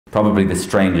Probably the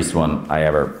strangest one I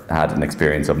ever had an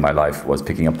experience of my life was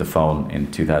picking up the phone in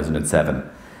 2007,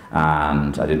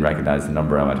 and I didn't recognize the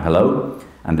number. I went, hello,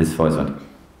 and this voice went,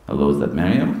 hello, is that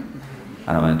Mario? And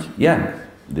I went, yeah,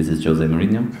 this is José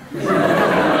Mourinho.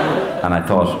 And I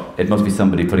thought, it must be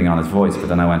somebody putting on his voice, but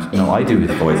then I went, no, I do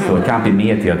his voice, so it can't be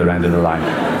me at the other end of the line.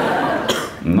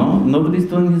 No, nobody's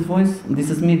doing his voice. This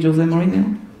is me, José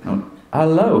Mourinho. No.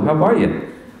 Hello, how are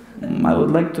you? I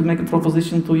would like to make a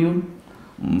proposition to you.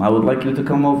 I would like you to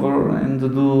come over and to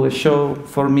do a show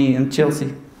for me in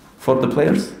Chelsea, for the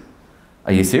players.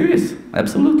 Are you serious?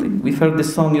 Absolutely. We've heard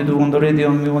this song you do on the radio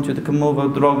and we want you to come over.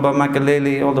 Drogba,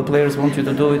 Makelele, all the players want you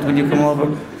to do it. Will you come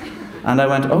over? And I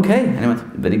went, okay. And he went,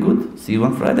 very good. See you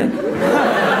on Friday.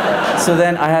 So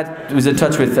then I was in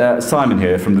touch with Simon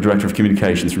here, from the Director of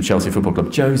Communications from Chelsea Football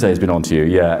Club. Jose has been on to you,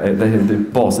 yeah. The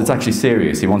boss, it's actually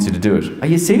serious. He wants you to do it. Are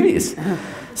you serious?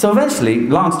 So eventually,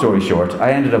 long story short,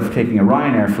 I ended up taking a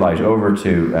Ryanair flight over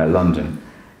to London.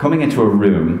 Coming into a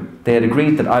room, they had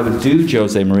agreed that I would do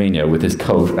José Mourinho with his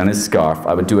coat and his scarf.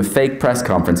 I would do a fake press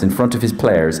conference in front of his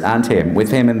players and him,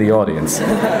 with him in the audience,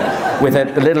 with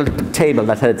a little table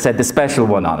that had said the special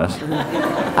one on it.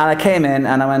 And I came in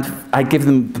and I'd give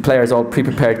them, the players, all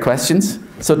pre-prepared questions.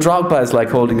 So Drogba is like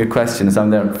holding a question. So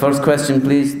I'm there, first question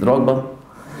please, Drogba.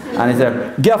 And he's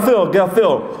there, Gaffer,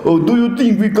 oh, do you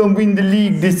think we can win the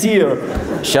league this year?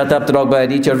 Shut up, Drogba,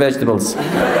 and eat your vegetables.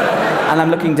 And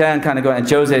I'm looking down, kind of going, and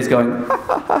Jose's going, ha,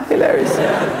 ha, ha, hilarious.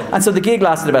 And so the gig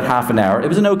lasted about half an hour. It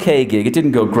was an okay gig. It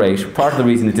didn't go great. Part of the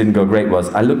reason it didn't go great was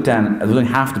I looked down, there was only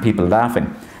half the people laughing.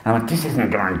 And I went, this isn't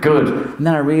going good. And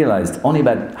then I realised only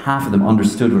about half of them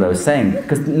understood what I was saying,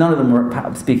 because none of them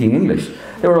were speaking English.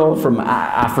 They were all from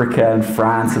Africa and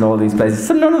France and all these places,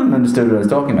 so none of them understood what I was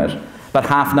talking about. About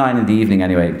 9:30 in the evening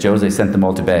anyway, Jose sent them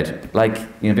all to bed. Like,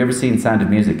 you know, have you ever seen Sound of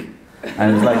Music?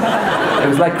 And it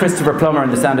was like Christopher Plummer in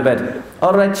The Sound of Bed.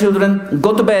 All right, children,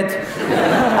 go to bed.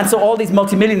 And so all these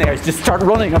multimillionaires just start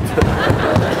running up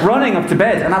to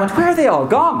bed. And I went, where are they all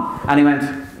gone? And he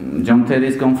went, John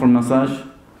Terry's gone for a massage.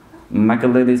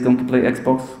 Makelele's gone to play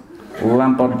Xbox.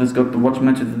 Lampard has got to watch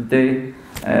Match of the Day.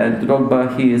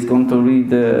 Drogba, he is going to read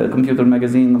the computer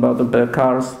magazine about the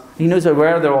cars. He knows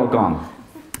where they're all gone.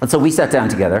 And so we sat down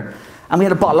together and we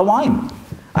had a bottle of wine.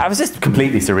 I was just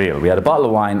completely surreal. We had a bottle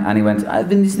of wine and he went, I've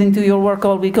been listening to your work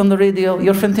all week on the radio.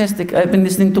 You're fantastic. I've been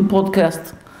listening to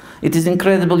podcasts. It is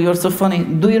incredible. You're so funny.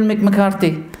 Do your Mick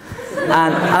McCarthy.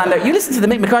 And I'm like, you listen to the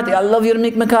Mick McCarthy. I love your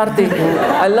Mick McCarthy.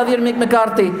 I love your Mick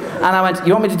McCarthy. And I went,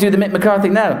 you want me to do the Mick McCarthy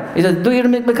now? He said, do your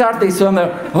Mick McCarthy. So I'm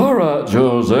there, all right,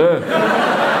 Jose.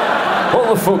 What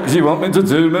the fuck do you want me to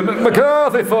do Mick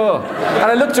McCarthy for? And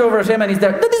I looked over at him and he's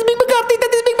there, that is Mick McCarthy,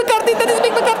 that is Mick McCarthy, that is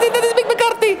Mick McCarthy, that is Mick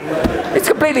McCarthy. It's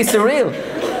completely surreal.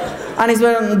 And he's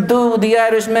wearing, do the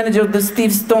Irish manager, the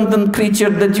Steve Staunton creature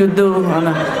that you do.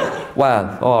 And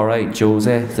well, all right,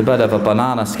 Jose, it's a bit of a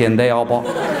banana skin there, but,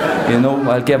 you know,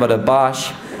 I'll give it a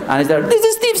bash. And he's there, this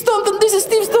is Steve Staunton, this is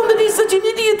Steve Staunton, he's such an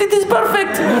idiot, it is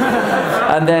perfect.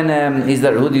 And then he's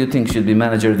there, who do you think should be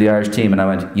manager of the Irish team? And I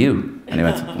went, you. And he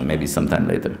went, maybe sometime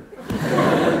later.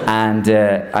 And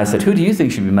I said, who do you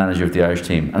think should be manager of the Irish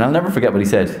team? And I'll never forget what he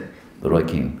said, Roy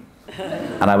Keane.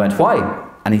 And I went, why?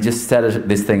 And he just said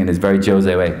this thing in his very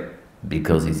Jose way,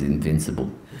 because he's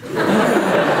invincible.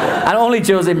 And only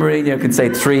José Mourinho can say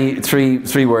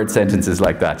three-word sentences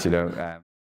like that, you know.